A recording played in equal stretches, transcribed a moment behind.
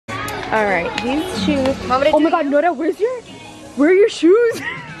All right, these shoes. Oh my God, Nora, where are your shoes?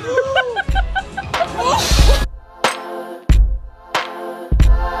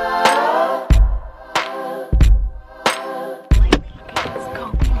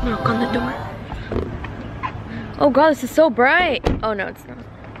 Knock on the door. Oh God, this is so bright. Oh no, it's not.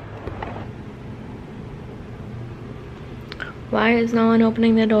 Why is no one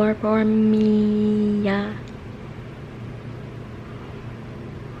opening the door for me? Yeah.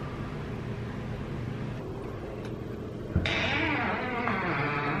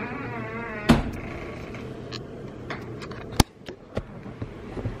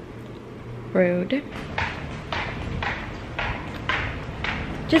 Rude.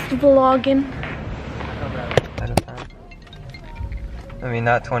 Just vlogging. I mean,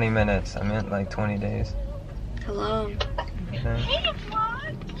 not 20 minutes. I meant like 20 days. Hello. Okay. Hey,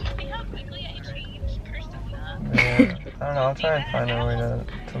 vlog! See how quickly I changed persona? Yeah, I don't know. I'll try and find a way to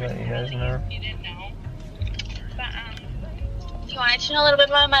let you guys know. You didn't know. But, if you wanted to know a little bit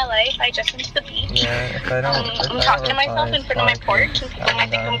about my life, I just went to the beach. Yeah, if I don't. I'm talking to myself in front of my porch, and people might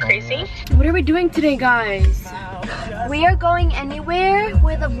think I'm crazy. What are we doing today, guys? We are going anywhere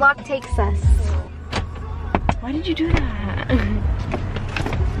where the vlog takes us. Why did you do that?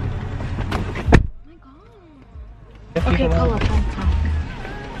 Okay, pull up, I'll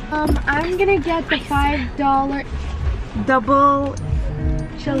talk. I'm gonna get the $5 double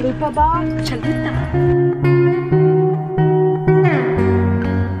chalupa box.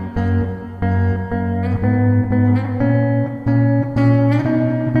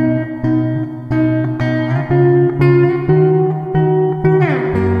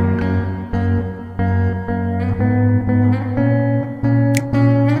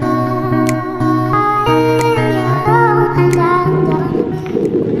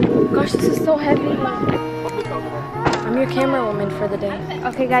 Gosh, this is so heavy. I'm your camera woman for the day.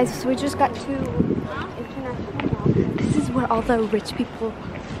 Okay guys, so we just got to International Mall. This is where all the rich people...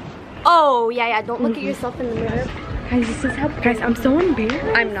 Oh, yeah, don't look at yourself in the mirror. Guys, this is how... Guys, I'm so embarrassed.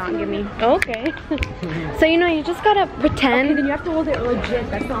 I'm not, give me. Okay. So, you know, you just gotta pretend. Okay, then you have to hold it legit.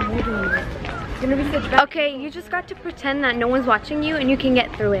 That's not holding it. It's gonna be such bad. Okay, you just got to pretend that no one's watching you and you can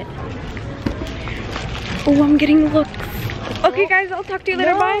get through it. Oh, I'm getting looks. Okay, guys, I'll talk to you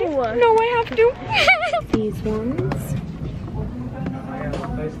later. Bye. No, I have to. These ones.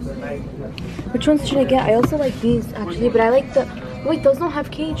 Which ones should I get? I also like these, actually, but I like the... Wait, those don't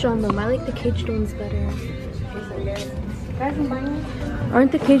have cage on them. I like the caged ones better. Guys, I'm buying it.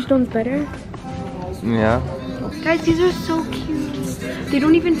 Aren't the caged ones better? Yeah. Guys, these are so cute. They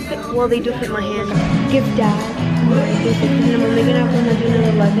don't even fit. Well, they do fit my hand. Give Dad. And I'm only gonna have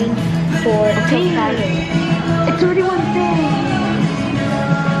 111 for until Friday. It's already one thing.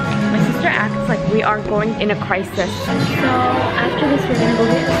 My sister acts like we are going in a crisis. So after this, we're gonna go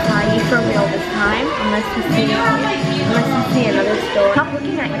get acai for real this time, unless we see another store. Stop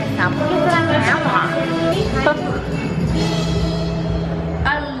looking at yourself. Look at that camera.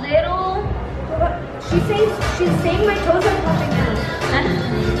 A little. She's saying my toes are popping out.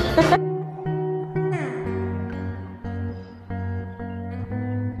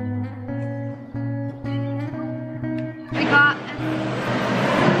 I got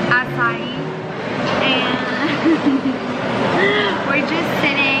acai and we're just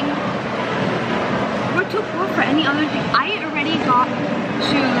sitting. We're too poor for any other thing. I already got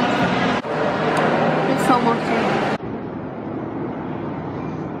shoes. It's so much fun.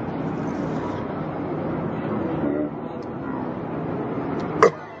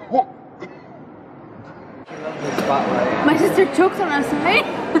 My sister chokes on us, right?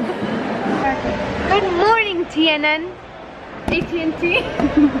 Good morning, TNN. AT&T.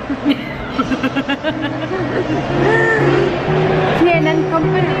 TNN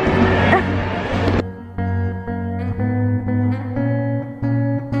company.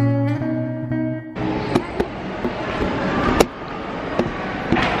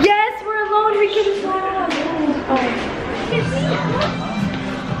 Yes, we're alone. We can vlog. Oh.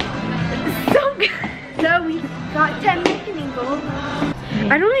 So good. So we got to American Eagle.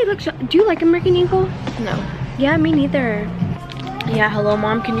 I don't really look. Do you like American Eagle? No. Yeah, me neither. Yeah, hello,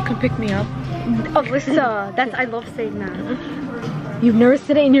 Mom. Can you come pick me up? Oh, listen. That's I love saying that. You've never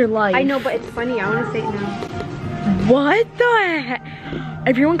said it in your life. I know, but it's funny. I want to say it now. What the heck?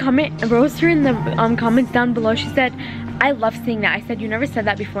 Everyone roast her in the comments down below. She said, I love saying that. I said, you never said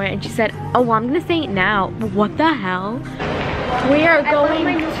that before. And she said, oh, well, I'm going to say it now. What the hell? We are going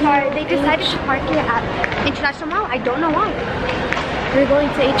my new car. They decided to park it at International Mall. I don't know why. We're going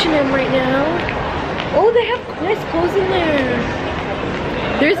to H&M right now. Oh, they have nice clothes in there.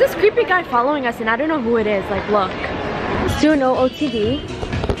 There's this creepy guy following us and I don't know who it is. Like, look. Soon, OOTD.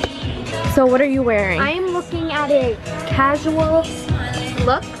 So what are you wearing? I am looking at a casual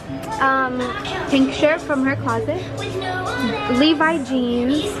look. Pink shirt from her closet. Levi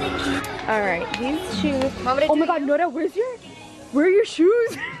jeans. All right, these shoes. Oh my God, Nora, where are your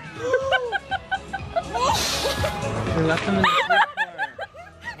shoes? We left them in the sleep car.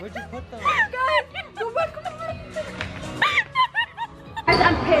 Where'd you put them? Guys, go back. Guys,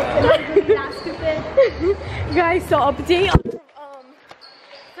 I'm pissed. Am I really that stupid? Guys, so update.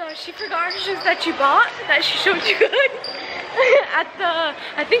 So she forgot her shoes that she bought, that she showed you at the,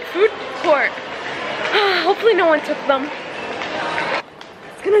 I think, food court. Hopefully no one took them.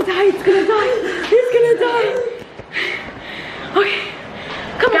 It's gonna die, it's gonna die. He's gonna die. Okay,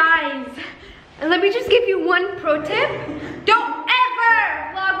 come Guys, and let me just give you one pro tip. Don't ever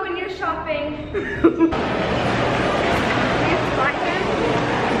vlog when you're shopping.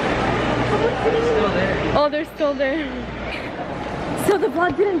 Still there. Oh, they're still there. So the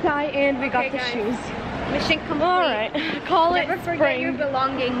vlog didn't die and we got the guys. shoes. Mission complete. All right, call it Never forget your spring.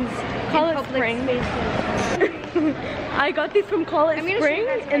 belongings Call in it public spring. spaces. I got these from Call It I'm gonna show Spring, you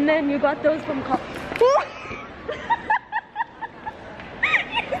guys and then you got those from Call.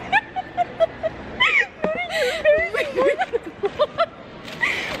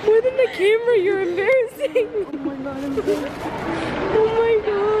 More than the camera, you're embarrassing. Oh my god, I'm oh my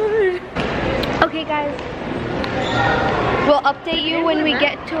god. Okay, guys. We'll update you when we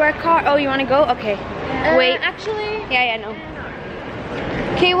get to our car. Oh, you want to go? Okay. Wait. Actually, Yeah, no.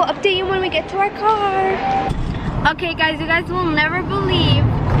 Okay, we'll update you when we get to our car. Okay, guys, you guys will never believe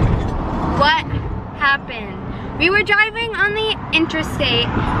what happened. We were driving on the interstate,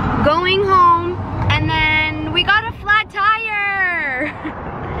 going home, and then we got a flat tire.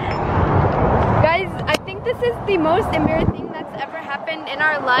 guys, I think this is the most embarrassing thing that's ever happened in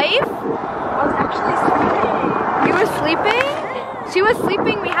our life. I was actually sleeping. You were sleeping? She was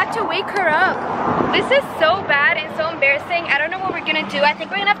sleeping. We had to wake her up. This is so bad and so embarrassing. I don't know what we're gonna do. I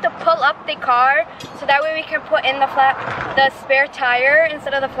think we're gonna have to pull up the car so that way we can put in the spare tire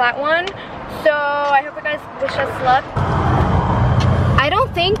instead of the flat one. So I hope you guys wish us luck. I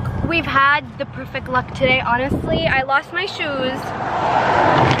don't think we've had the perfect luck today, honestly. I lost my shoes.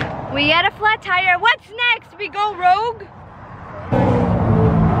 We had a flat tire. What's next? We go rogue?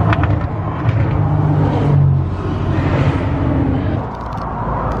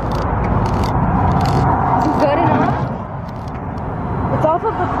 Good enough? It's off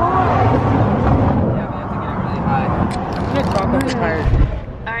of the car. Yeah, we have to get it really high. I'm gonna talk up the tires.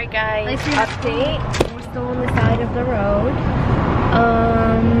 Alright guys, Let's see. update. We're still on the side of the road.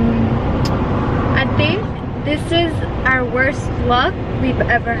 I think this is our worst luck we've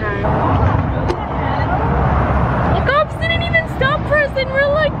ever had. The cops didn't even stop for us and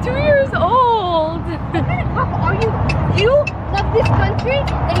we're like 2 years old. What kind of cop are you? You love this country,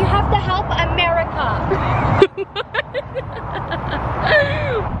 then you have to help America.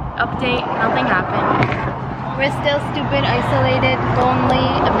 Update, nothing happened. We're still stupid, isolated, lonely,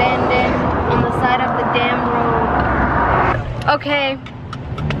 abandoned on the side of the damn road. Okay.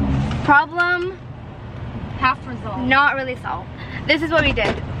 Problem Half resolved. not really solved. This is what we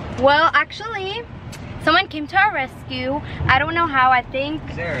did. Well, actually, someone came to our rescue. I don't know how. I think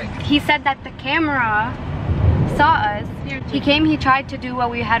Eric. he said that the camera saw us. He came, he tried to do what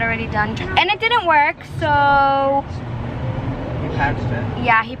we had already done, and it didn't work, so You patched it.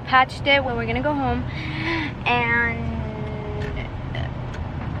 yeah, he patched it when we're gonna go home and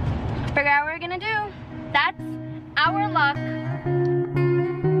figure out what we're gonna do. That's our luck.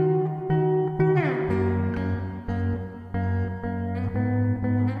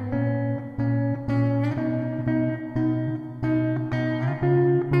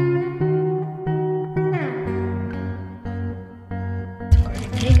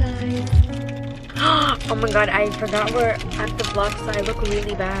 Hey guys. Oh my god, I forgot we're at the vlog, so I look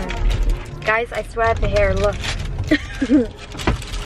really bad. Guys, I swear I have the hair, look.